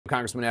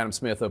Congressman Adam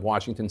Smith of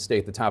Washington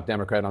State, the top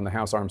Democrat on the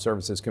House Armed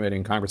Services Committee.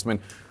 And Congressman,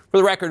 for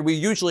the record, we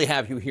usually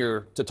have you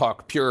here to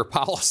talk pure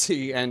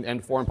policy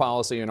and foreign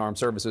policy and armed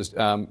services,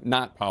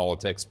 not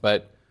politics.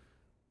 But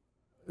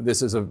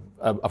this is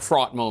a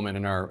fraught moment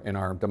in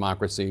our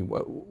democracy.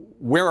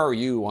 Where are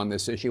you on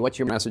this issue? What's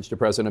your message to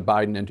President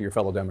Biden and to your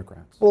fellow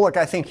Democrats? Well, look,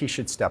 I think he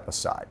should step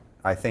aside.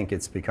 I think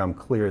it's become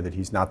clear that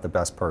he's not the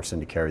best person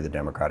to carry the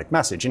Democratic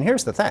message. And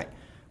here's the thing.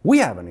 We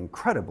have an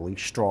incredibly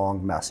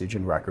strong message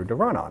and record to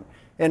run on.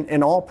 And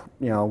in all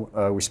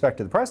respect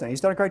to the president, he's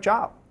done a great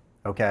job.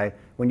 Okay?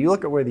 When you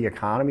look at where the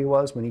economy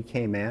was when he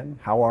came in,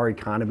 how our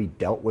economy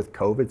dealt with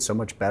COVID so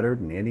much better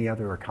than any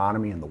other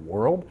economy in the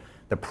world,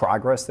 the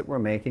progress that we're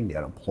making, the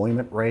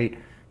unemployment rate,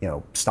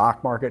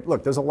 stock market.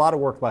 Look, there's a lot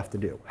of work left to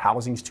do.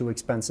 Housing's too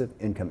expensive.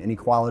 Income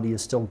inequality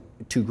is still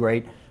too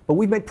great. But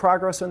we've made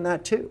progress on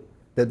that too.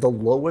 That the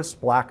lowest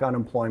black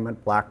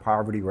unemployment, black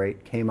poverty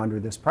rate came under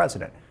this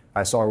president.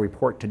 I saw a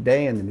report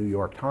today in the New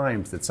York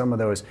Times that some of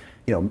those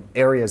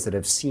areas that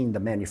have seen the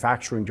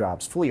manufacturing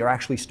jobs flee are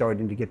actually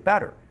starting to get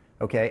better.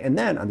 Okay, and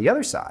then on the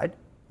other side,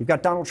 you've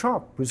got Donald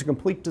Trump, who's a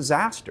complete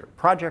disaster.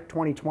 Project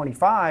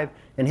 2025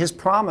 and his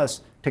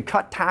promise to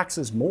cut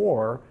taxes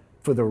more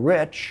for the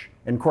rich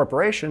and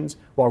corporations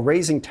while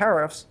raising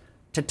tariffs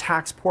to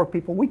tax poor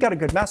people. We got a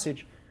good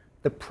message.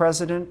 The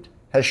president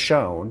has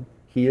shown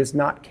he is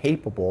not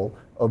capable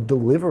of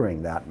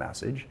delivering that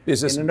message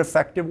in an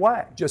effective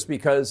way. Just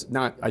because,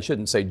 I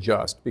shouldn't say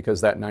just, because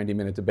that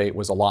 90-minute debate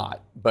was a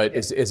lot, but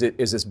is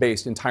this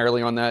based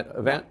entirely on that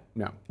event?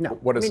 No.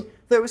 What is?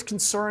 There was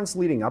concerns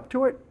leading up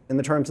to it in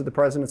the terms of the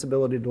president's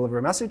ability to deliver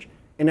a message,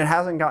 and it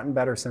hasn't gotten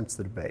better since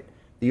the debate.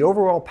 The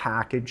overall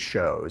package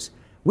shows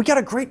we got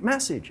a great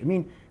message. I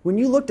mean, when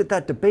you looked at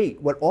that debate,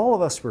 what all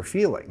of us were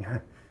feeling,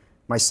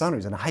 my son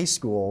who's in high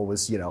school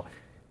was,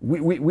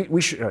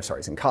 we should, sorry,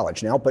 he's in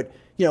college now, but,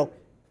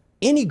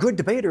 any good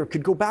debater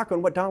could go back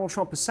on what Donald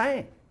Trump is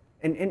saying.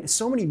 And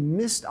so many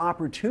missed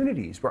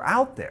opportunities were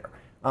out there.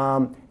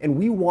 And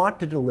we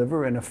want to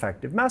deliver an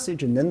effective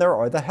message. And then there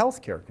are the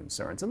healthcare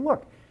concerns. And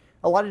look,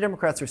 a lot of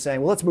Democrats are saying,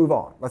 well, let's move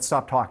on. Let's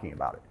stop talking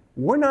about it.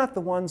 We're not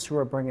the ones who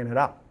are bringing it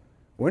up.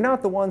 We're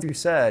not the ones who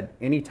said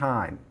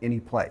anytime, any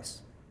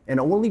place. And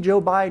only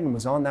Joe Biden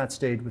was on that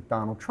stage with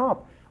Donald Trump.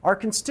 Our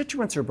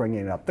constituents are bringing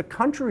it up. The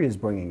country is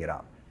bringing it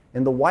up.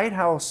 And the White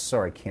House,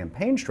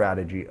 campaign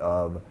strategy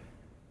of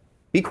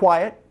be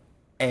quiet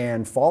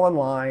and fall in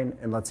line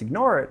and let's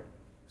ignore it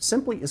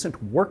simply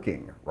isn't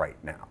working right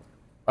now.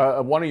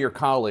 One of your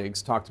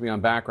colleagues talked to me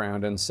on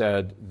Background and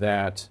said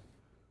that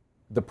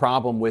the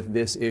problem with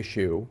this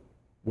issue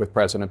with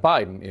President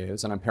Biden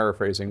is, and I'm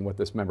paraphrasing what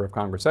this member of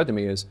Congress said to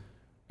me, is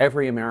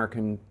every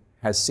American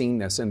has seen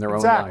this in their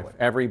own life.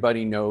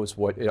 Everybody knows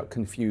what a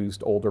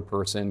confused older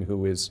person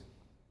who is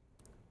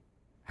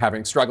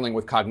struggling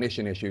with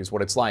cognition issues,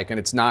 what it's like. And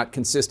it's not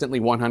consistently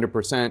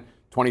 100%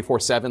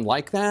 24/7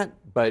 like that,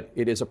 but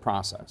it is a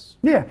process.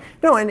 Yeah.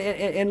 No,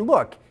 and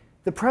look,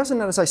 the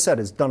president, as I said,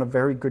 has done a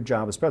very good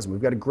job as president.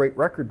 We've got a great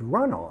record to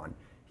run on.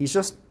 He's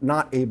just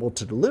not able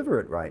to deliver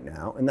it right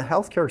now. And the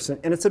healthcare,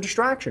 and it's a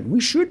distraction. We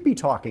should be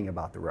talking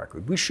about the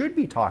record. We should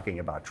be talking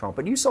about Trump.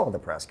 But you saw the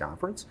press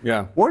conference.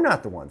 Yeah. We're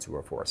not the ones who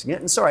are forcing it.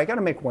 And sorry, I got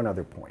to make one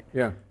other point.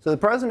 Yeah. So the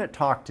president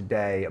talked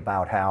today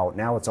about how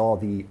now it's all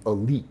the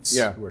elites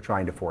who are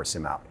trying to force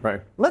him out.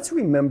 Right. Let's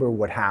remember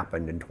what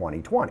happened in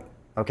 2020.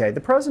 Okay,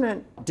 the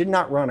president did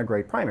not run a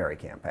great primary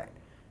campaign.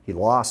 He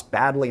lost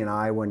badly in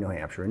Iowa, New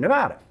Hampshire, and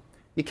Nevada.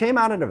 He came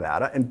out of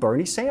Nevada, and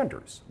Bernie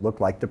Sanders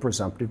looked like the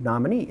presumptive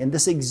nominee. And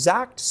this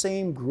exact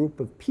same group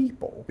of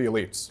people, the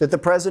elites, that the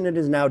president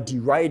is now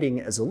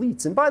deriding as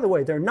elites. And by the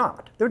way, they're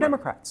not. They're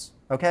Democrats,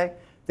 okay?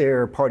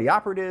 They're party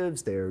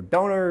operatives, they're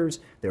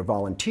donors, they're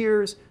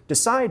volunteers,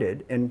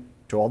 decided, and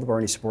to all the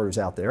Bernie supporters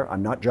out there,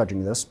 I'm not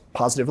judging this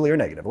positively or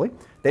negatively,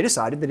 they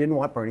decided they didn't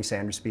want Bernie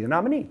Sanders to be the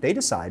nominee. They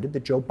decided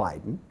that Joe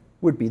Biden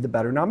would be the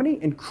better nominee,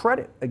 and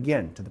credit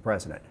again to the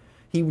president.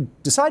 He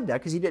decided that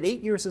because he did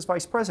 8 years as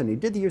vice president. He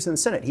did the years in the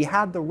Senate. He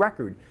had the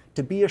record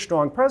to be a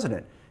strong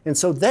president. And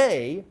so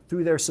they,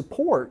 through their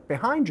support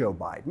behind Joe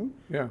Biden,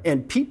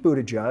 and Pete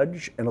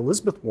Buttigieg and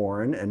Elizabeth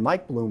Warren and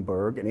Mike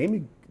Bloomberg and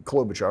Amy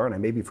Klobuchar, and I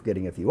may be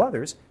forgetting a few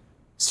others,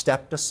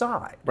 stepped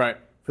aside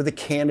for the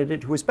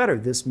candidate who was better.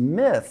 This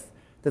myth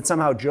that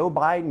somehow Joe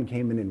Biden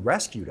came in and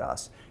rescued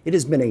us, it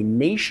has been a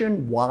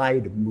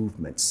nationwide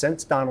movement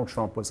since Donald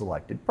Trump was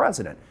elected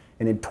president.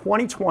 And in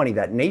 2020,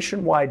 that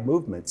nationwide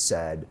movement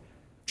said,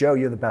 Joe,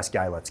 you're the best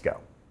guy, let's go.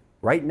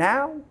 Right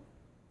now,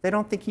 they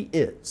don't think he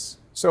is.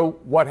 So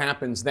what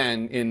happens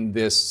then in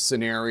this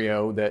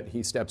scenario that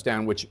he steps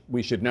down, which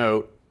we should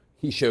note,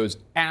 he shows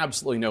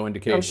absolutely no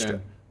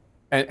indication.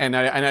 And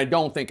I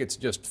don't think it's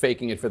just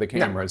faking it for the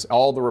cameras. No.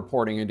 All the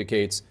reporting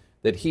indicates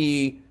that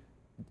he,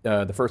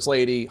 the First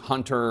Lady,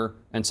 Hunter,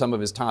 and some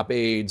of his top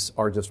aides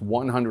are just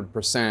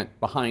 100%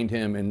 behind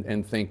him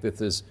and think that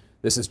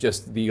this is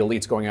just the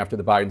elites going after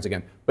the Bidens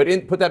again.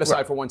 But put that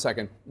aside for 1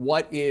 second.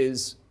 What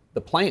is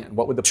the plan?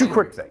 What would the plan be? Two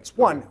quick things.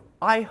 One,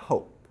 I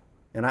hope,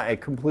 and I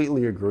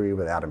completely agree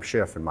with Adam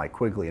Schiff and Mike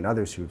Quigley and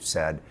others who've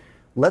said,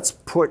 let's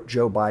put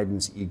Joe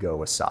Biden's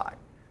ego aside.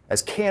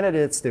 As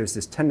candidates, there's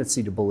this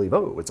tendency to believe,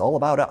 oh, it's all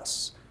about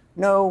us.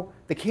 No,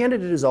 the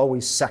candidate is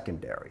always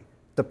secondary.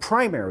 The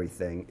primary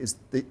thing is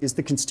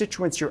the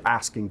constituents you're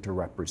asking to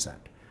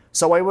represent.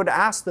 So I would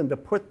ask them to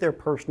put their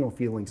personal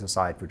feelings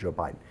aside for Joe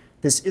Biden.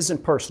 This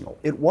isn't personal.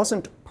 It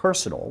wasn't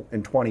personal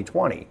in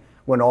 2020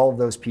 when all of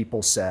those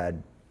people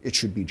said it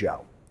should be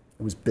Joe.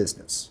 It was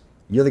business.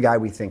 You're the guy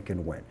we think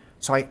can win.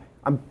 So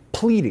I'm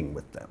pleading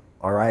with them,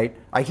 all right?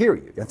 I hear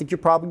you. I think you're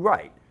probably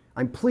right.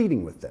 I'm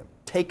pleading with them.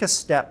 Take a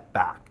step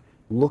back.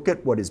 Look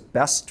at what is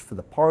best for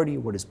the party,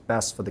 what is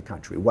best for the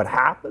country. What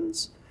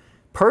happens?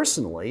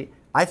 Personally,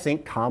 I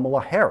think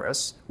Kamala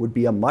Harris would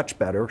be a much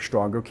better,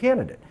 stronger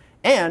candidate.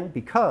 And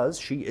because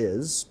she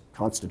is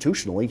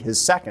constitutionally his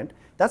second,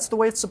 that's the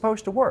way it's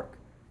supposed to work.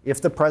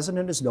 If the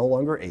president is no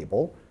longer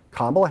able,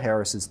 Kamala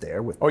Harris is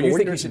there with. Oh, you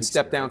think he should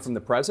step down from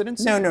the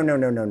presidency? No.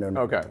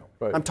 Okay,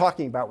 but I'm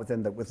talking about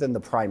within the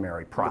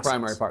primary process. The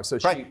primary part. So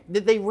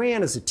they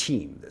ran as a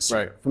team this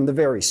year from the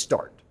very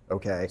start.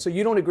 Okay. So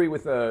you don't agree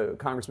with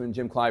Congressman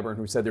Jim Clyburn,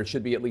 who said there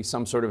should be at least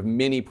some sort of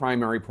mini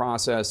primary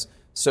process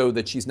so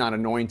that she's not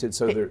anointed.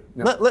 So there.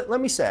 No.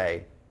 Let me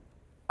say,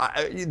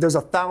 there's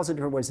 1,000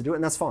 different ways to do it,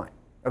 and that's fine.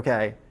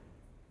 Okay.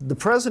 The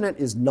president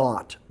is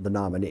not the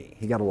nominee.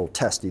 He got a little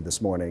testy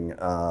this morning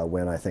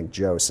when I think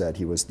Joe said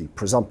he was the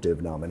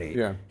presumptive nominee.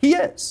 Yeah. He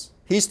is.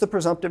 He's the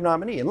presumptive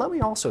nominee. And let me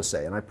also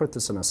say, and I put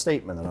this in a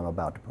statement that I'm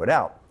about to put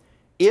out,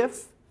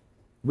 if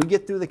we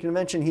get through the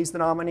convention, he's the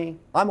nominee,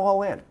 I'm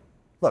all in.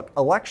 Look,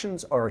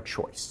 elections are a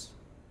choice.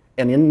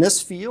 And in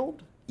this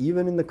field,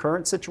 even in the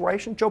current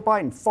situation, Joe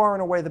Biden, far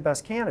and away the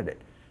best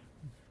candidate.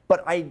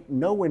 But I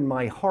know in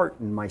my heart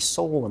and my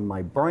soul and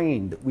my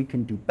brain that we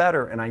can do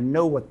better, and I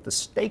know what the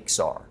stakes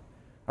are,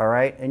 all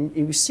right? And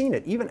you've seen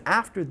it. Even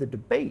after the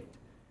debate,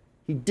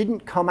 he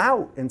didn't come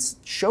out and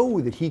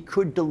show that he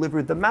could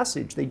deliver the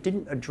message. They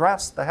didn't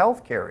address the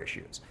health care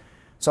issues.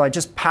 So I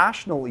just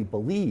passionately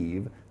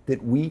believe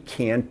that we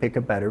can pick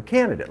a better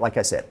candidate. Like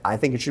I said, I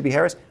think it should be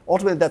Harris.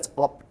 Ultimately, that's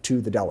up to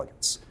the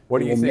delegates. What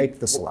do you think? Make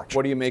the selection.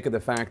 What do you make of the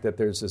fact that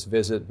there's this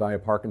visit by a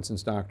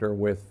Parkinson's doctor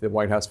with the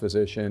White House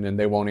physician and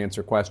they won't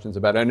answer questions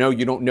about it? I know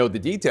you don't know the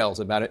details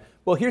about it.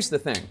 Well, here's the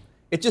thing.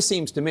 It just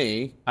seems to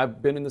me,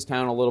 I've been in this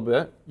town a little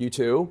bit, you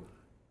too,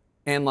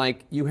 and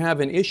like you have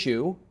an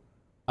issue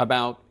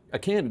about a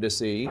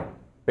candidacy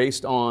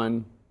based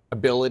on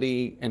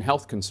ability and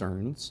health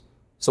concerns.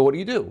 So what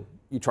do?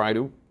 You try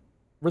to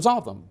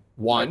resolve them.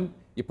 One,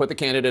 you put the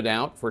candidate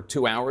out for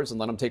 2 hours and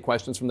let them take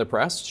questions from the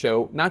press,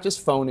 show not just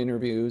phone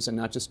interviews and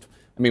not just,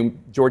 I mean,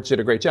 George did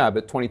a great job,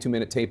 but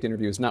 22-minute taped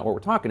interview is not what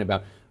we're talking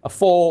about. A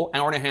full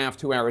hour and a half,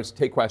 2 hours,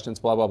 take questions,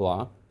 blah, blah,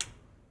 blah.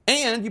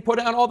 And you put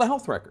out all the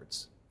health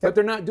records. But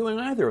they're not doing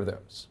either of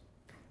those.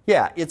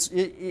 Yeah,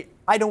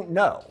 I don't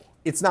know.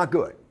 It's not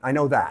good. I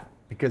know that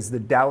because the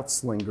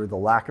doubts linger, the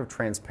lack of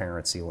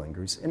transparency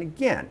lingers. And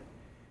again,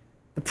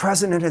 the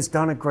president has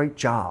done a great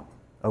job.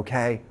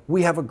 Okay,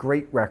 we have a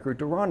great record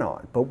to run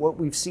on. But what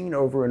we've seen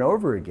over and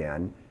over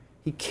again,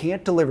 he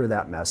can't deliver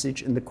that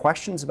message. And the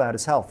questions about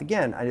his health,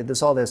 again,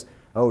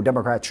 oh,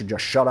 Democrats should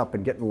just shut up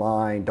and get in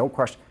line, don't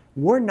question.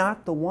 We're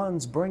not the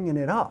ones bringing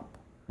it up.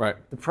 Right.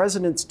 The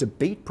president's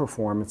debate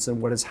performance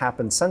and what has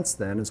happened since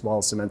then, as well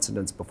as some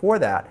incidents before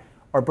that,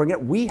 are bringing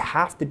it. We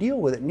have to deal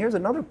with it. And here's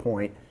another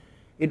point.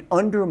 It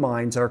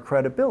undermines our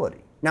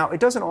credibility. Now, it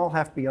doesn't all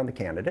have to be on the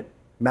candidate.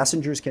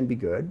 Messengers can be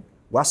good.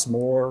 Wes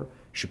Moore,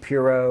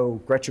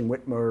 Shapiro, Gretchen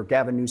Whitmer,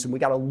 Gavin Newsom, we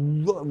got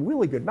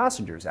really good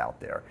messengers out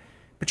there.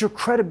 But your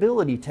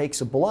credibility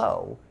takes a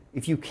blow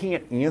if you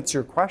can't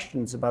answer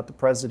questions about the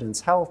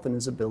president's health and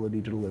his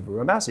ability to deliver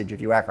a message.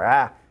 If you act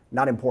like,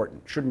 not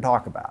important, shouldn't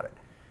talk about it.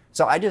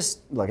 So I think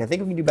if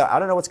we can do better. I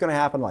don't know what's going to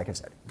happen. Like I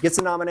said, gets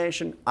a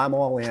nomination, I'm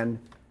all in.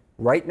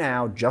 Right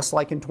now, just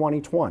like in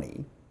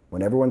 2020,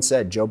 when everyone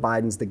said Joe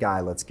Biden's the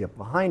guy, let's get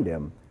behind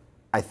him,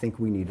 I think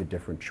we need a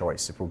different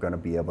choice if we're going to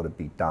be able to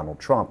beat Donald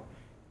Trump.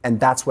 And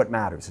that's what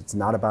matters. It's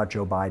not about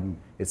Joe Biden.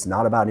 It's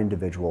not about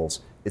individuals.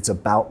 It's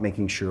about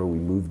making sure we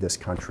move this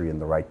country in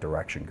the right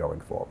direction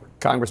going forward.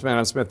 Congressman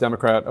Adam Smith,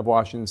 Democrat of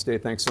Washington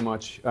State, thanks so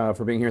much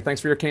for being here.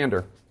 Thanks for your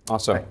candor.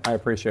 Also, right. I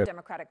appreciate it.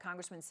 Democratic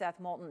Congressman Seth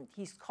Moulton,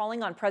 he's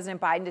calling on President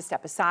Biden to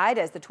step aside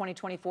as the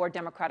 2024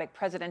 Democratic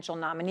presidential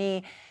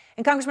nominee.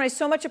 And Congressman, I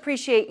so much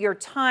appreciate your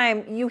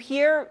time. You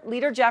hear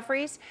Leader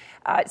Jeffries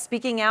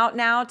speaking out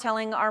now,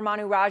 telling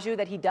Armanu Raju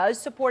that he does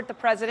support the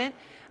president.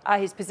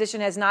 His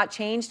position has not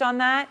changed on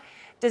that.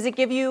 Does it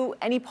give you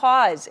any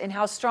pause in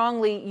how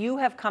strongly you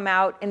have come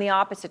out in the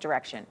opposite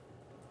direction?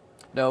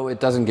 No, it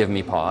doesn't give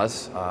me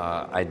pause.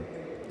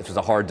 This was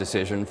a hard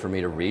decision for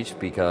me to reach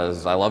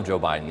because I love Joe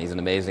Biden. He's an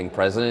amazing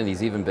president.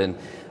 He's even been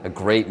a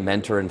great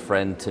mentor and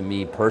friend to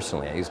me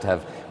personally. I used to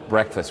have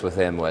breakfast with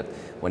him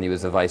when he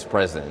was the vice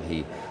president.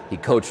 He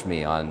coached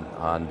me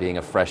on being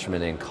a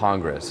freshman in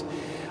Congress.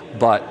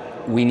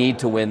 But we need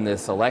to win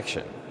this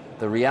election.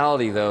 The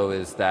reality, though,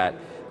 is that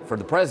for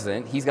the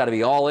president, he's got to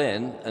be all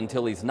in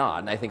until he's not.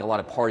 And I think a lot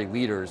of party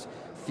leaders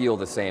feel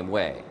the same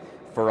way.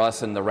 For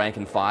us in the rank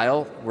and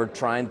file, we're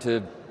trying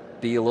to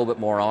be a little bit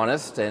more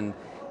honest and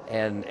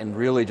and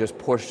really just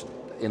push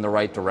in the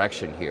right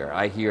direction here.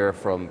 I hear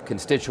from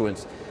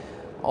constituents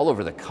all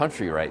over the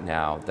country right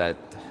now that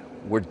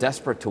we're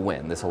desperate to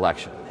win this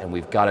election, and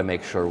we've got to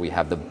make sure we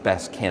have the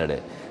best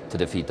candidate to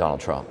defeat Donald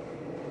Trump.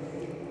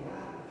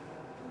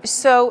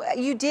 So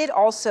you did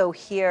also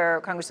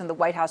hear, Congressman, the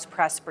White House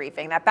press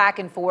briefing, that back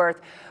and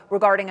forth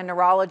regarding a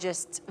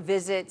neurologist's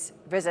visits,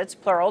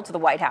 plural, to the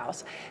White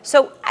House.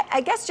 So I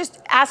guess just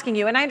asking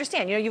you, and I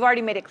understand, you've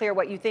already made it clear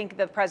what you think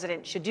the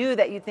president should do,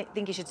 that you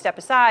think he should step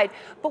aside,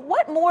 but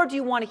what more do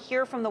you want to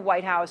hear from the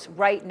White House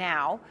right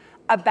now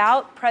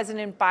about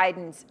President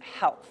Biden's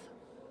health?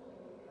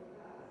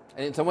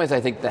 And in some ways, I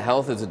think the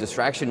health is a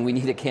distraction. We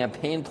need a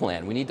campaign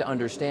plan. We need to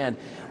understand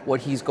what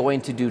he's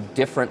going to do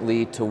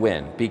differently to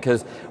win.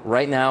 Because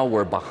right now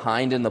we're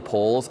behind in the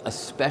polls,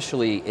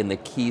 especially in the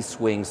key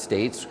swing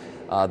states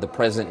the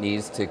president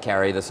needs to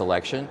carry this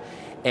election.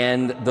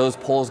 And those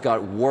polls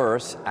got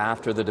worse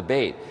after the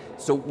debate.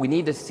 So we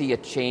need to see a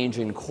change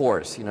in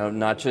course,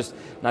 not just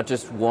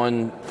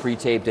one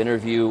pre-taped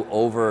interview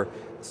over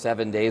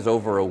 7 days,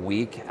 over a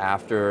week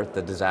after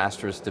the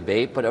disastrous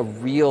debate, but a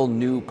real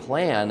new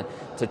plan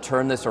to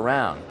turn this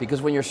around.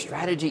 Because when your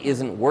strategy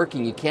isn't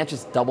working, you can't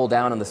just double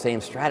down on the same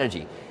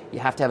strategy. You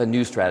have to have a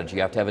new strategy.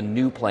 You have to have a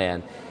new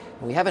plan.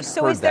 And we haven't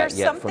heard that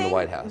yet from the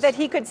White House. That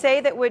he could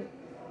say that would,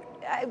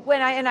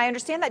 and I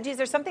understand that, is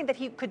there something that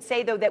he could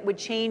say, though, that would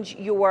change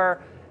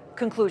your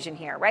conclusion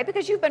here, right?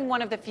 Because you've been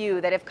one of the few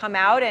that have come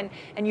out and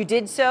you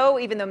did so,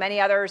 even though many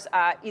others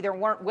either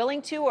weren't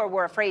willing to or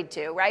were afraid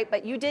to, right?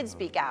 But you did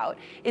speak out.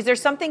 Is there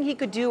something he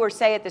could do or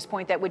say at this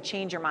point that would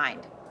change your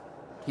mind?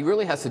 He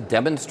really has to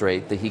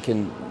demonstrate that he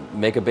can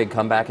make a big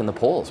comeback in the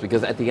polls,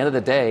 because at the end of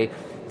the day,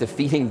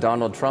 defeating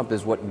Donald Trump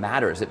is what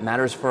matters. It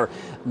matters for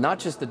not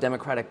just the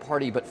Democratic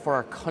Party, but for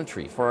our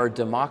country, for our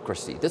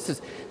democracy. This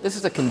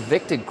is a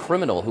convicted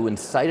criminal who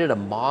incited a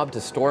mob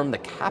to storm the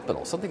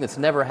Capitol, something that's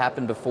never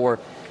happened before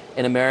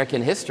in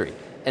American history.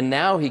 And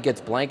now he gets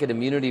blanket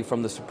immunity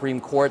from the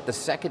Supreme Court. The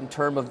second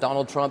term of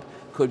Donald Trump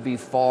could be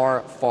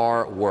far,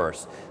 far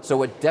worse. So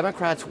what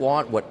Democrats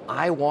want, what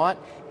I want,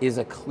 is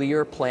a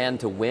clear plan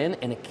to win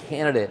and a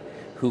candidate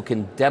who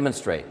can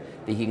demonstrate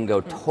that he can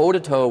go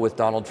toe-to-toe with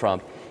Donald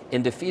Trump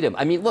and defeat him.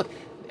 I mean, look,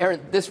 Erin,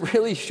 this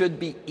really should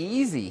be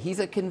easy. He's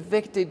a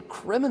convicted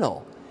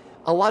criminal.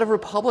 A lot of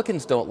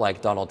Republicans don't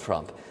like Donald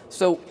Trump.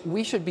 So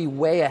we should be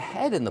way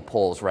ahead in the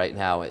polls right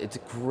now. It's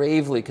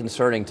gravely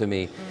concerning to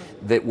me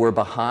that we're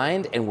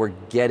behind, and we're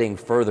getting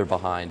further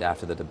behind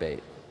after the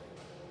debate.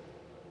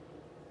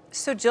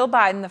 So Jill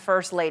Biden, the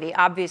First Lady,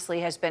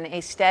 obviously has been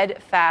a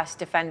steadfast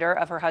defender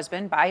of her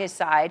husband by his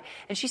side.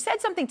 And she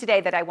said something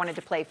today that I wanted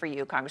to play for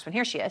you, Congressman.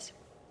 Here she is.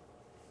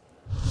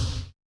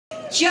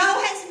 Joe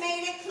has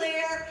made it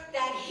clear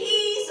that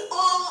he's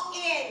all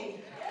in.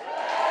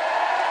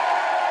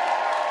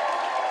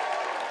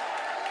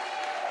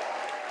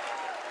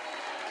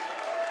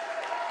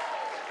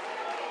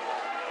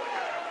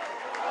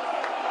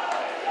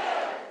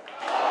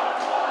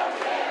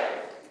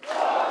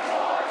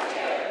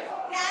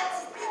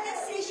 That's the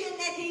decision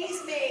that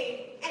he's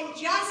made. And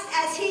just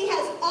as he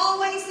has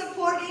always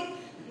supported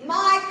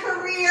my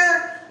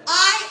career,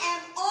 I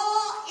am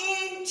all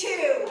in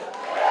too.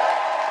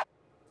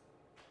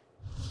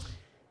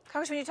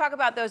 Congressman, you talk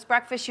about those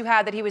breakfasts you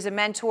had, that he was a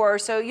mentor,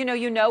 so you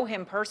know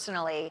him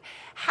personally.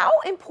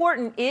 How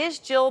important is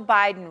Jill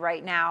Biden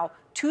right now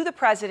to the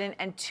president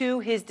and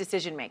to his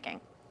decision-making?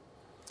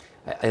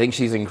 I think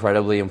she's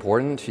incredibly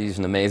important. She's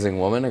an amazing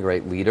woman, a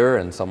great leader,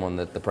 and someone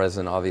that the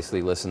president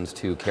obviously listens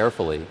to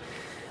carefully.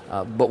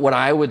 But what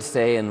I would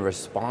say in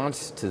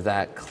response to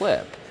that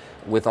clip,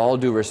 with all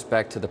due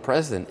respect to the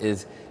president,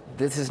 is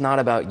this is not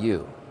about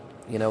you.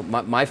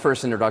 My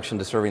first introduction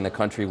to serving the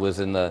country was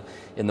in the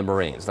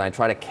Marines, and I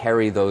try to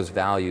carry those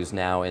values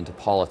now into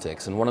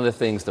politics. And one of the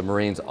things the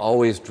Marines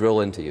always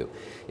drill into you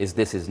is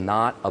this is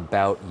not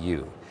about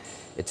you.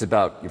 It's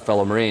about your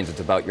fellow Marines. It's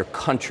about your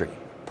country,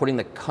 putting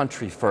the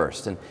country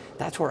first. And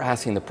that's what we're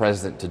asking the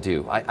president to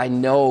do. I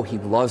know he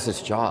loves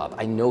his job.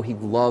 I know he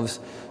loves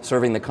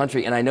serving the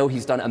country. And I know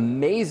he's done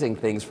amazing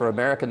things for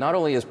America, not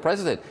only as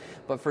president,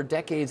 but for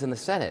decades in the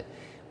Senate.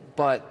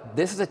 But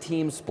this is a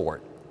team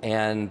sport.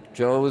 And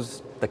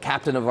Joe's the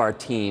captain of our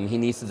team. He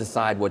needs to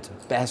decide what's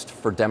best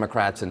for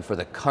Democrats and for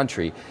the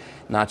country,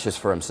 not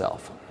just for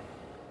himself.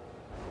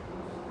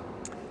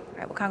 All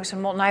right, well,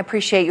 Congressman Moulton, I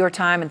appreciate your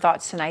time and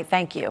thoughts tonight.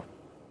 Thank you.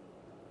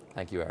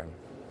 Thank you, Erin.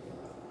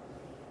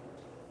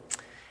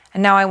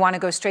 And now I want to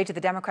go straight to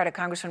the Democratic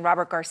Congressman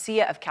Robert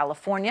Garcia of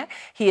California.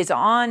 He is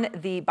on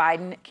the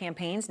Biden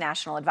campaign's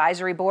National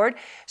Advisory Board.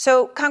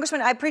 So, Congressman,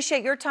 I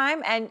appreciate your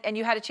time, and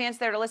you had a chance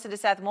there to listen to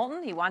Seth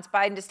Moulton. He wants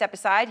Biden to step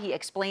aside. He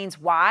explains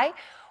why.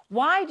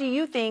 Why do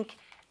you think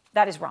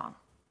that is wrong?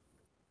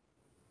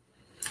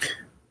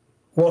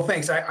 Well,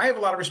 thanks. I have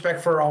a lot of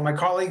respect for all my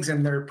colleagues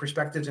and their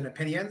perspectives and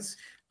opinions.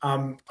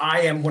 I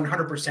am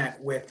 100%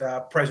 with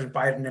President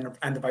Biden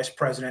and the Vice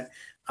President.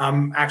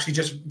 Actually,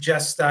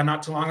 just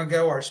not too long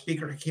ago, our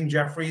Speaker, Hakeem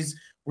Jeffries,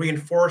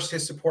 reinforced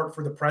his support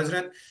for the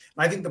president.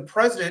 And I think the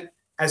president,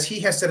 as he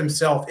has said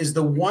himself, is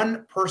the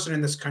one person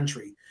in this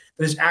country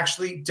that has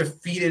actually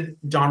defeated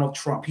Donald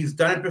Trump. He's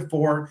done it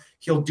before.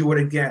 He'll do it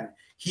again.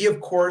 He,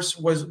 of course,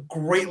 was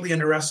greatly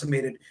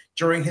underestimated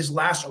during his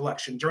last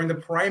election, during the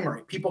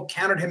primary. People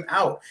counted him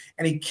out,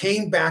 and he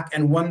came back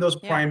and won those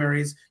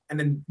primaries and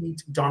then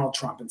beat Donald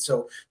Trump. And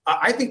so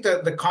I think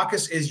that the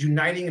caucus is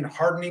uniting and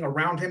hardening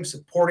around him,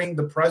 supporting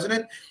the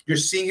president. You're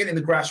seeing it in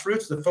the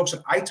grassroots. The folks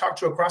that I talk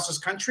to across this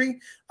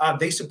country,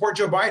 they support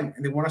Joe Biden,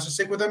 and they want us to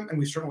stick with him, and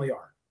we certainly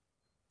are.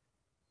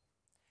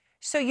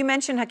 So you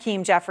mentioned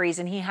Hakeem Jeffries,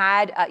 and he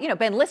had,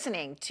 been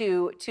listening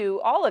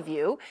to all of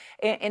you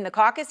in the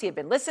caucus. He had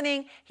been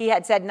listening. He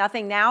had said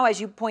nothing. Now,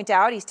 as you point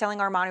out, he's telling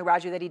Armani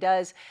Raju that he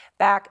does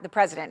back the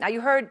president. Now,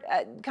 you heard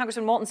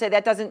Congressman Moulton say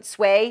that doesn't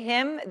sway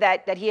him,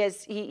 that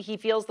he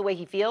feels the way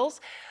he feels.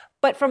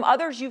 But from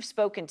others you've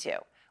spoken to,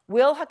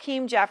 will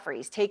Hakeem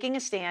Jeffries taking a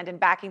stand and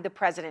backing the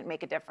president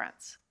make a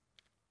difference?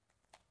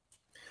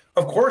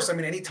 Of course. I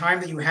mean, any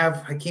time that you have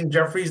Hakeem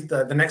Jeffries,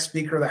 the next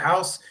Speaker of the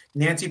House,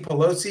 Nancy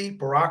Pelosi,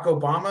 Barack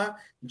Obama,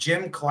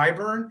 Jim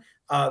Clyburn,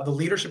 the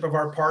leadership of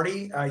our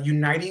party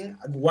uniting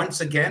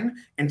once again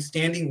and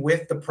standing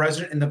with the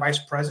president and the vice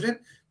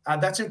president,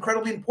 that's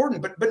incredibly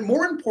important. But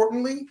more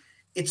importantly,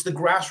 it's the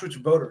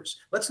grassroots voters.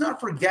 Let's not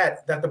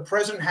forget that the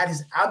president had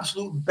his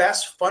absolute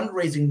best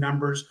fundraising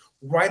numbers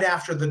right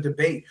after the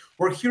debate.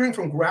 We're hearing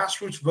from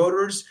grassroots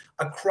voters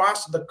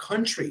across the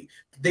country.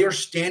 They are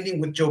standing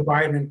with Joe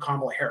Biden and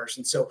Kamala Harris.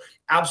 And so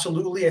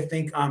absolutely, I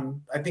think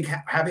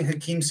having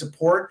Hakeem's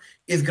support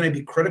is going to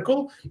be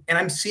critical. And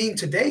I'm seeing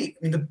today, I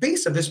mean, the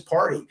base of this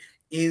party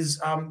is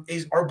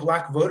our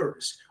Black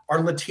voters,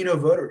 our Latino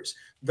voters.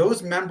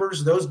 Those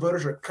members, those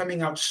voters are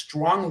coming out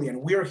strongly,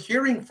 and we are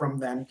hearing from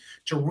them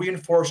to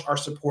reinforce our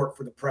support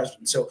for the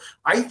president. So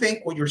I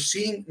think what you're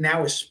seeing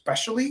now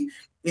especially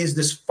is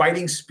this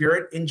fighting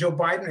spirit in Joe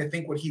Biden. I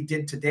think what he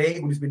did today,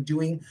 what he's been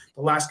doing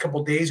the last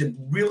couple of days, and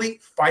really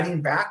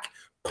fighting back,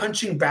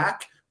 punching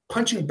back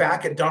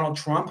at Donald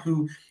Trump,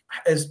 who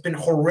has been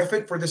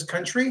horrific for this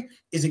country,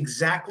 is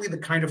exactly the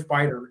kind of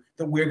fighter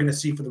that we're going to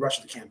see for the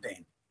rest of the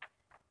campaign.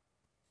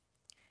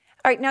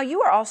 All right. Now,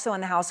 you are also on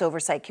the House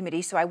Oversight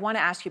Committee, so I want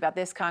to ask you about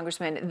this,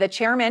 Congressman. The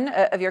chairman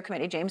of your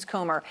committee, James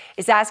Comer,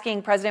 is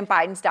asking President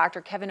Biden's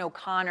Dr. Kevin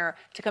O'Connor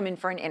to come in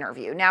for an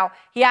interview. Now,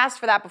 he asked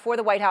for that before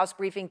the White House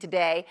briefing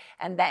today,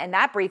 and in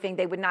that briefing,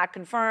 they would not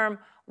confirm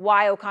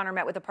why O'Connor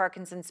met with a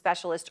Parkinson's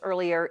specialist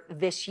earlier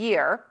this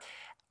year.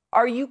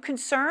 Are you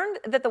concerned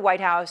that the White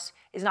House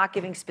is not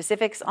giving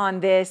specifics on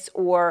this,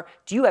 or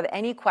do you have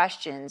any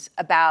questions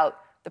about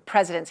the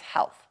president's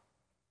health?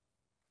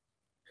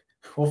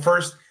 Well,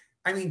 first,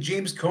 I mean,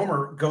 James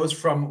Comer goes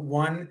from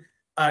one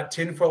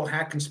tinfoil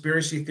hat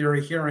conspiracy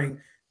theory hearing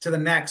to the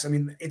next. I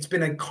mean, it's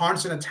been a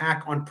constant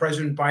attack on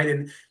President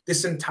Biden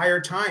this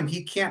entire time.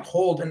 He can't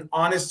hold an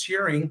honest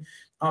hearing,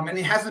 and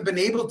he hasn't been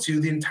able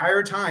to the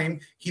entire time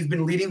he's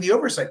been leading the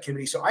Oversight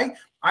Committee. So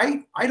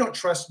I don't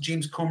trust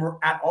James Comer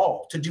at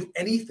all to do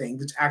anything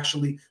that's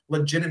actually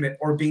legitimate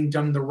or being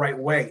done the right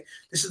way.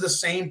 This is the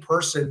same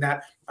person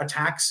that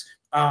attacks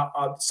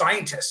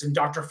scientists and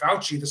Dr.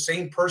 Fauci, the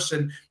same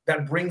person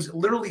that brings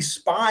literally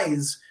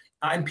spies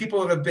and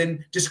people that have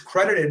been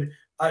discredited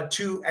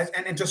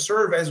to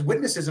serve as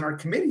witnesses in our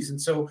committees.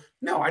 And so,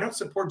 no, I don't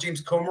support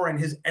James Comer and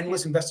his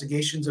endless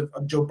investigations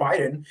of Joe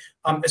Biden.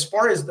 As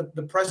far as the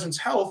president's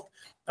health,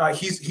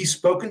 he's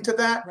spoken to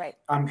that. Right.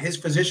 His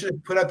physician has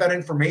put out that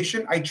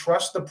information. I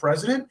trust the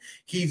president.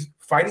 He's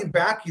fighting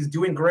back. He's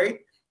doing great.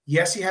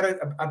 Yes, he had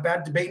a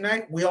bad debate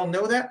night. We all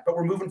know that, but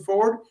we're moving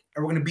forward,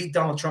 and we're going to beat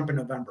Donald Trump in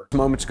November.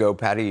 Moments ago,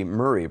 Patty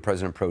Murray,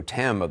 President pro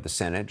tem of the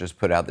Senate, just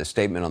put out this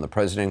statement on the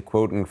president,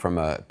 quoting from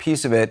a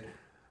piece of it.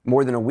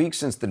 More than a week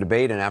since the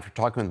debate, and after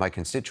talking with my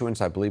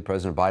constituents, I believe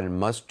President Biden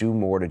must do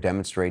more to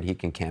demonstrate he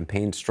can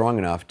campaign strong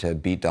enough to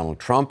beat Donald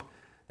Trump.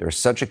 There is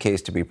such a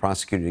case to be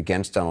prosecuted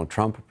against Donald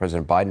Trump.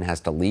 President Biden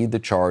has to lead the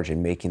charge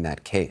in making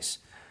that case.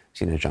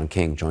 Senator John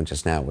King joins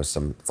us now with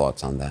some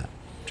thoughts on that.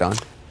 John?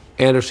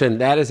 Anderson,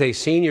 that is a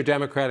senior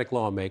Democratic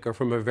lawmaker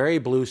from a very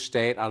blue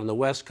state out on the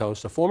West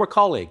Coast, a former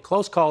colleague,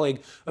 close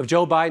colleague of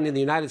Joe Biden in the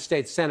United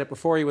States Senate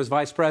before he was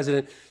vice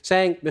president,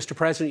 saying, Mr.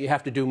 President, you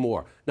have to do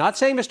more. Not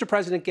saying Mr.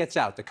 President gets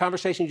out. The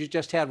conversation you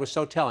just had was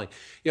so telling.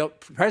 You know,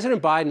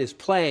 President Biden is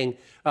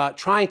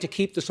trying to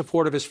keep the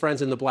support of his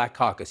friends in the Black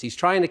caucus. He's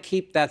trying to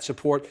keep that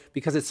support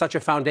because it's such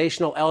a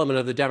foundational element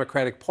of the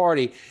Democratic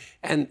Party.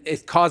 And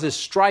it causes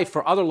strife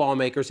for other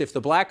lawmakers. If the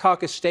Black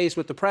caucus stays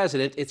with the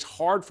president, it's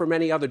hard for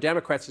many other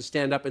Democrats to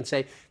stand up and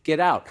say, get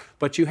out.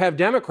 But you have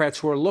Democrats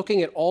who are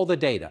looking at all the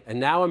data, and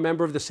now a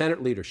member of the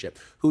Senate leadership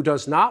who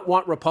does not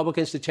want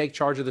Republicans to take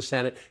charge of the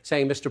Senate,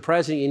 saying, Mr.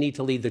 President, you need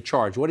to lead the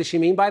charge. What does she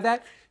mean by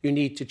that? You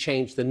need to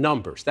change the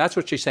numbers. That's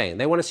what she's saying.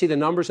 They want to see the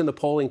numbers in the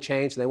polling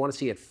change, and they want to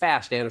see it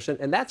fast, Anderson,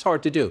 and that's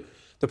hard to do.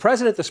 The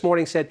president this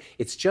morning said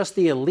it's just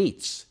the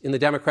elites in the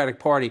Democratic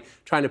Party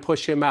trying to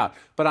push him out.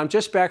 But I'm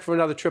just back from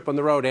another trip on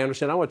the road,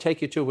 Anderson. I want to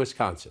take you to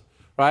Wisconsin,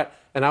 right?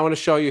 And I want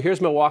to show you,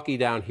 here's Milwaukee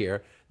down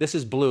here. This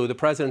is blue. The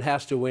president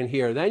has to win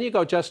here. Then you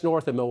go just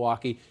north of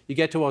Milwaukee, you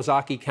get to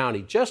Ozaukee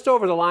County. Just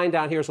over the line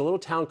down here is a little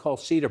town called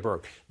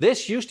Cedarburg.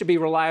 This used to be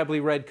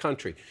reliably red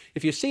country.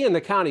 If you see in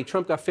the county,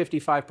 Trump got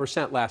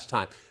 55% last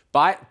time.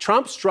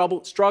 Trump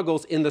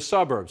struggles in the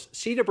suburbs.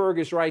 Cedarburg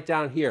is right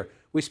down here.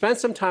 We spent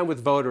some time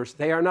with voters.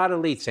 They are not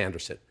elites,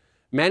 Anderson.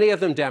 Many of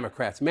them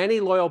Democrats, many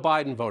loyal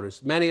Biden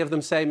voters. Many of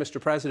them say,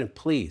 Mr. President,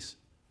 please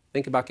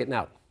think about getting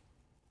out.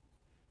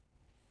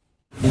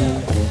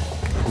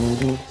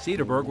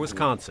 Cedarburg,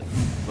 Wisconsin,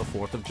 the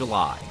 4th of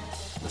July.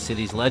 The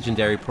city's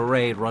legendary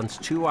parade runs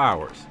 2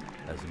 hours,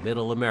 as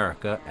middle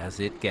America as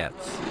it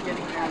gets.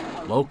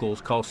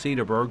 Locals call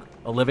Cedarburg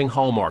a living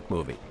Hallmark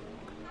movie.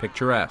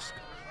 Picturesque,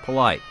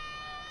 polite.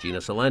 Gina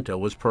Salento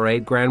was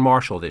parade grand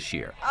marshal this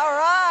year. All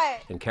right.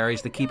 And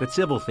carries the Keep It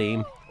Civil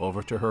theme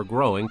over to her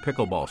growing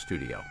pickleball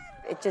studio.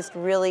 It just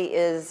really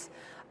is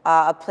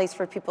a place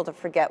for people to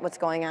forget what's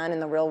going on in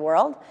the real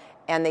world,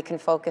 and they can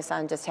focus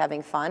on just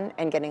having fun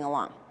and getting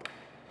along.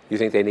 You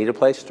think they need a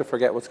place to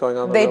forget what's going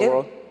on in the They real do.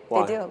 world?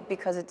 Why? They do,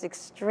 because it's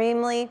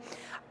extremely,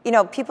 you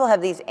know, people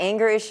have these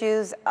anger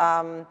issues.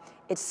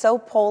 It's so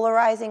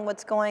polarizing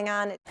what's going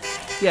on.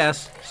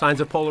 Yes,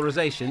 signs of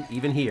polarization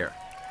even here.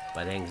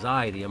 But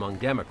anxiety among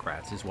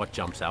Democrats is what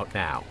jumps out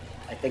now.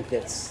 I think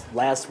that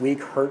last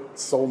week hurt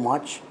so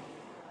much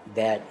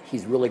that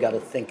he's really got to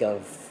think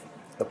of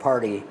the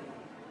party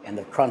and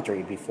the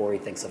country before he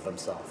thinks of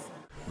himself.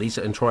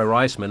 Lisa and Troy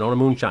Reisman own a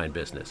moonshine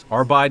business,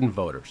 are Biden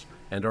voters,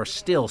 and are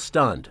still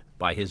stunned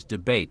by his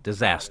debate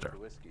disaster.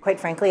 Quite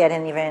frankly, I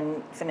didn't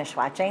even finish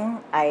watching.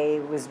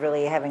 I was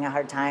really having a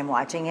hard time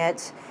watching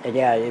it. And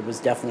yeah, it was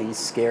definitely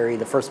scary.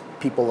 The first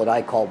people that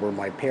I called were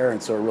my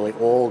parents, who are really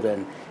old,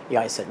 and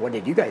I said, what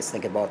did you guys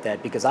think about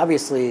that? Because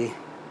obviously,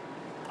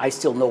 I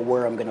still know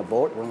where I'm going to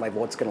vote, where my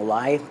vote's going to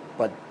lie,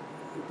 but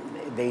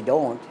they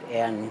don't,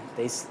 and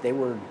they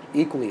were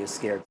equally as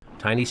scared.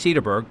 Tiny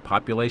Cedarburg,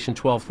 population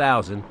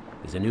 12,000,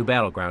 is a new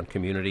battleground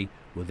community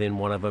within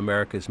one of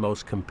America's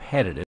most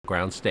competitive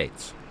ground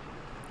states.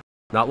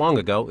 Not long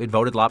ago, it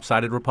voted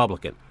lopsided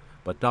Republican,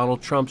 but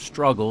Donald Trump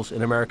struggles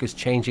in America's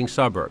changing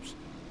suburbs.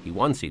 He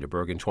won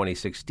Cedarburg in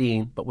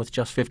 2016, but with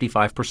just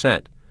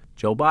 55%.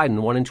 Joe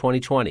Biden won in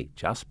 2020,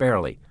 just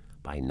barely,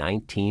 by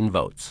 19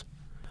 votes.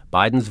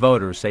 Biden's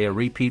voters say a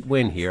repeat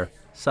win here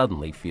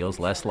suddenly feels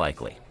less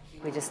likely.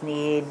 We just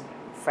need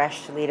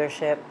fresh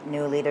leadership,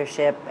 new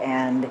leadership,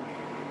 and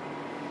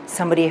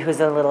somebody who's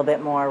a little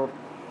bit more.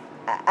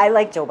 I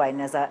like Joe Biden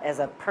as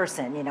a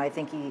person. You know, I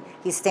think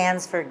he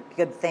stands for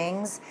good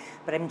things,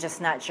 but I'm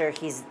just not sure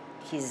he's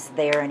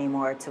there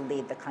anymore to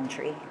lead the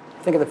country.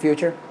 Think of the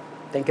future.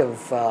 Think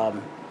of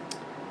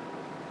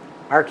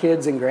our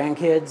kids and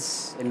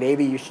grandkids, and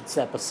maybe you should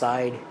step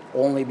aside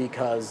only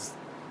because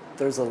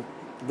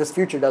this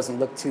future doesn't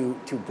look too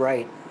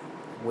bright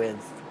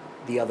with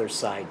the other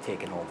side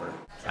taking over.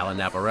 Alan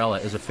Navarella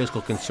is a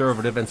fiscal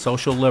conservative and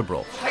social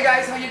liberal. Hi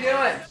guys, how you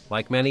doing?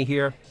 Like many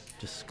here,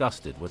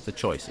 disgusted with the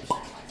choices.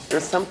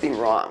 There's something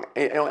wrong.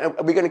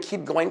 Are we going to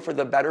keep going for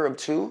the better of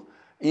two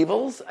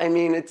evils? I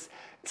mean,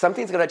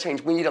 something's going to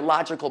change. We need a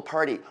logical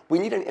party. We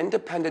need an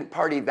independent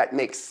party that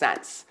makes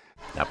sense.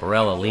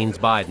 Navarella leans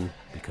Biden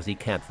because he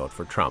can't vote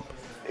for Trump.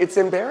 It's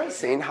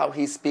embarrassing how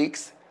he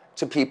speaks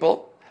to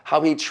people,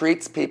 how he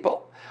treats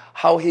people,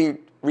 how he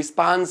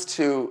responds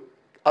to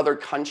other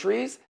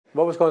countries.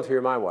 What was going through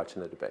your mind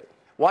watching the debate?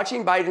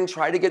 Watching Biden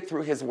try to get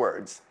through his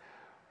words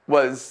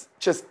was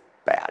just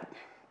bad.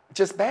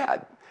 Just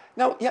bad.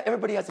 Now, yeah,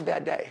 everybody has a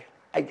bad day.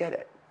 I get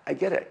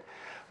it.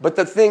 But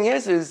the thing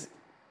is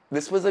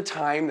this was a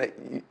time that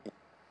it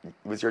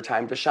was your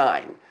time to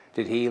shine.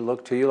 Did he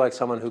look to you like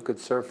someone who could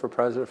serve for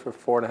president for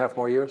 4.5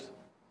 more years?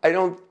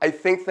 I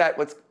think that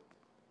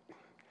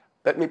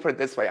let me put it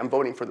this way, I'm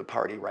voting for the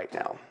party right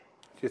now.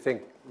 Do you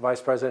think Vice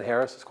President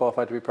Harris is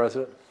qualified to be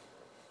president?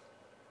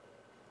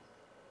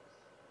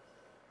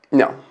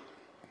 No,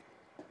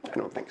 I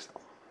don't think so.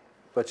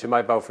 But you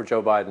might vote for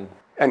Joe Biden.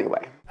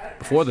 Anyway.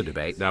 Before the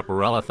debate,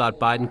 Navarella thought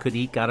Biden could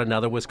eke out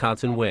another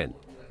Wisconsin win.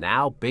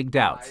 Now, big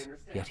doubts.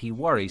 Yet he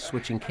worries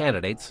switching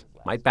candidates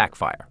might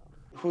backfire.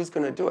 Who's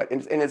going to do it?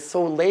 And it's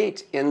so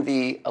late in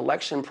the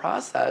election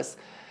process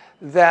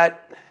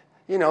that,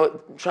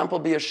 Trump will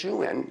be a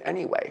shoo-in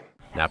anyway.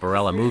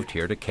 Navarella moved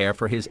here to care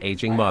for his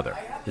aging mother.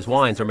 His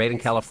wines are made in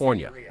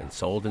California and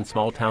sold in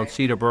small-town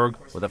Cedarburg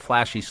with a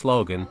flashy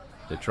slogan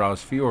that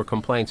draws fewer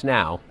complaints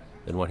now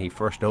than when he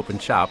first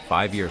opened shop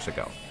 5 years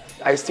ago.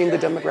 I've seen the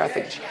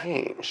demographic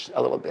change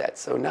a little bit.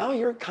 So now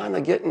you're kind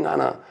of getting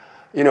on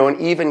an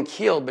even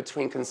keel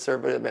between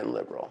conservative and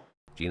liberal.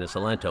 Gina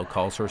Salento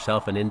calls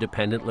herself an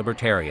independent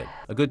libertarian,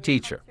 a good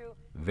teacher,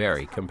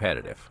 very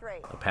competitive.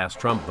 A past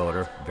Trump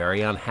voter,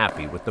 very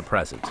unhappy with the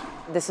present.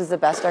 This is the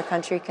best our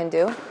country can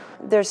do.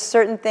 There's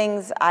certain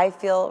things I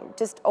feel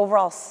just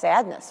overall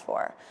sadness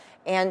for.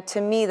 And to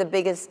me, the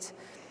biggest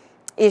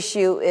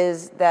issue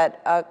is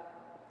that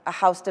a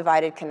house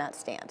divided cannot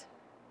stand.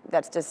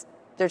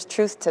 There's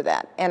truth to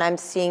that. And I'm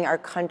seeing our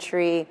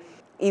country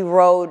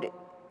erode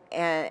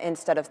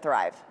instead of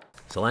thrive.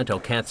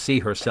 Salento can't see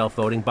herself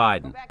voting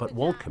Biden, but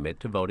won't commit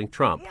to voting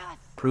Trump.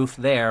 Proof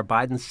there,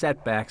 Biden's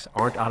setbacks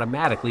aren't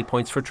automatically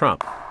points for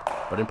Trump.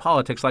 But in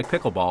politics like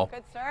pickleball,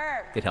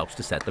 it helps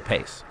to set the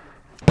pace.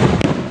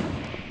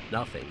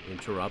 Nothing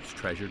interrupts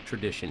treasured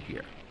tradition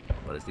here.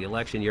 But as the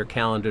election year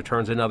calendar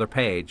turns another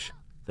page,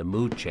 the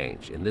mood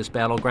change in this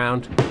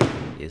battleground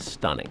is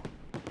stunning.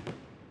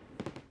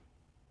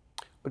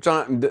 But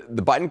John,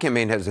 the Biden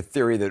campaign has a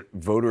theory that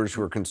voters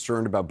who are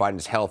concerned about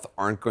Biden's health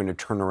aren't going to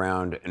turn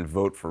around and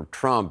vote for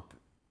Trump.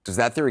 Does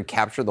that theory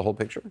capture the whole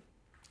picture?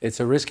 It's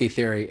a risky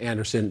theory,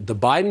 Anderson. The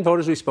Biden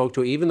voters we spoke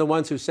to, even the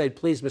ones who said,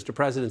 please, Mr.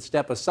 President,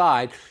 step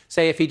aside,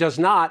 say if he does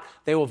not,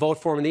 they will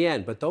vote for him in the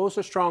end. But those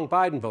are strong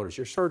Biden voters.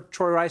 You heard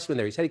Troy Reisman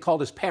there. He said he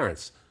called his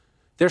parents.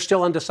 They're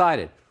still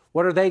undecided.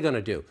 What are they going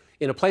to do?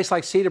 In a place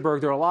like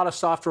Cedarburg, there are a lot of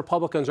soft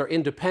Republicans or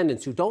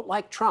independents who don't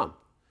like Trump.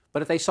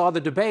 But if they saw the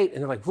debate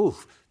and they're like,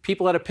 woof,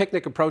 people at a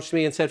picnic approached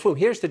me and said,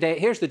 here's the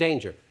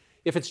danger.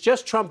 If it's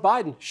just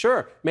Trump-Biden,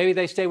 sure, maybe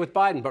they stay with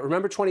Biden. But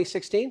remember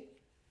 2016?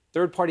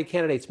 Third-party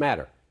candidates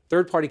matter.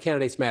 Third-party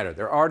candidates matter.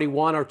 There are already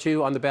one or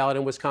two on the ballot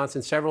in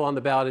Wisconsin, several on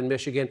the ballot in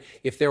Michigan.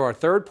 If there are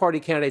third-party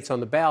candidates on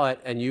the ballot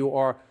and you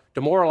are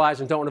demoralized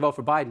and don't want to vote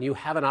for Biden, you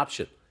have an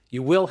option.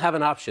 You will have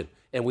an option.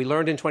 And we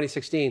learned in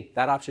 2016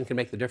 that option can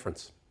make the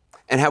difference.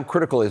 And how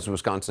critical is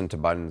Wisconsin to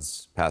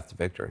Biden's path to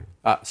victory?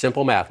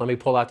 Simple math. Let me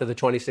pull out to the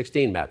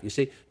 2016 map. You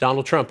see,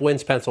 Donald Trump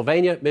wins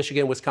Pennsylvania,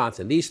 Michigan,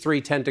 Wisconsin. These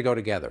three tend to go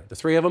together. The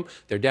three of them,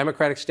 they're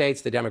Democratic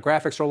states. The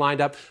demographics are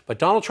lined up. But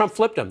Donald Trump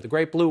flipped them, the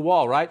great blue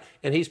wall, right?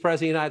 And he's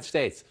president of the United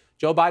States.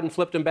 Joe Biden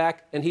flipped him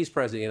back, and he's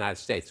president of the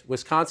United States.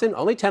 Wisconsin,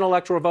 only 10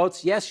 electoral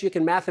votes. Yes, you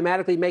can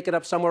mathematically make it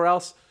up somewhere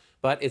else,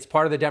 but it's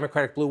part of the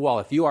Democratic blue wall.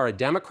 If you are a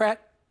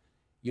Democrat,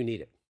 you need it.